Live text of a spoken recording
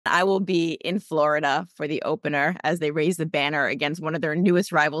I will be in Florida for the opener as they raise the banner against one of their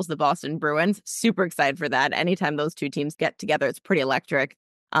newest rivals, the Boston Bruins. Super excited for that. Anytime those two teams get together, it's pretty electric.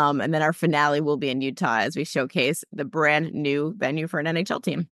 And then our finale will be in Utah as we showcase the brand new venue for an NHL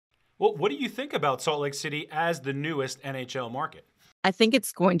team. Well, what do you think about Salt Lake City as the newest NHL market? I think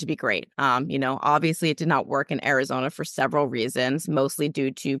it's going to be great. Obviously it did not work in Arizona for several reasons, mostly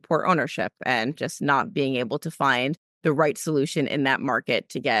due to poor ownership and just not being able to find the right solution in that market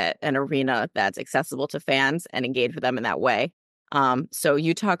to get an arena that's accessible to fans and engage with them in that way. So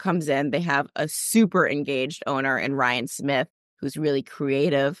Utah comes in, they have a super engaged owner in Ryan Smith, who's really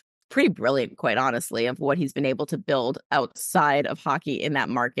creative, pretty brilliant, quite honestly, of what he's been able to build outside of hockey in that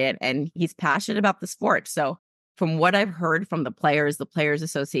market. And he's passionate about the sport. So from what I've heard from the Players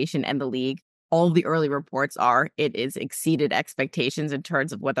Association and the league, all the early reports are it is exceeded expectations in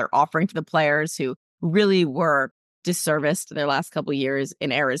terms of what they're offering to the players who really were disserviced their last couple of years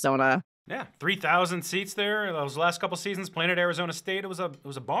in Arizona. Yeah, 3,000 seats there. Those last couple seasons playing at Arizona State, it was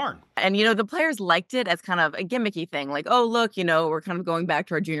a barn. And, the players liked it as kind of a gimmicky thing. Like, oh, look, we're kind of going back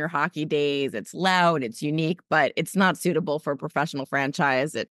to our junior hockey days. It's loud, it's unique, but it's not suitable for a professional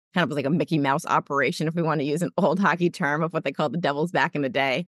franchise. It kind of was like a Mickey Mouse operation, if we want to use an old hockey term of what they called the Devils back in the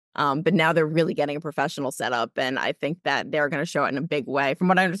day. But now they're really getting a professional setup. And I think that they're going to show it in a big way. From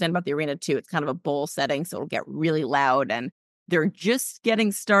what I understand about the arena, too, it's kind of a bowl setting. So it'll get really loud. And they're just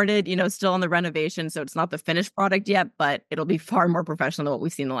getting started, still on the renovation. So it's not the finished product yet, but it'll be far more professional than what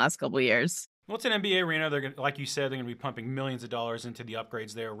we've seen the last couple of years. Well, it's an NBA arena. They're gonna, like you said, they're going to be pumping millions of dollars into the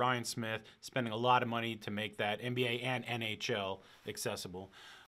upgrades there. Ryan Smith spending a lot of money to make that NBA and NHL accessible.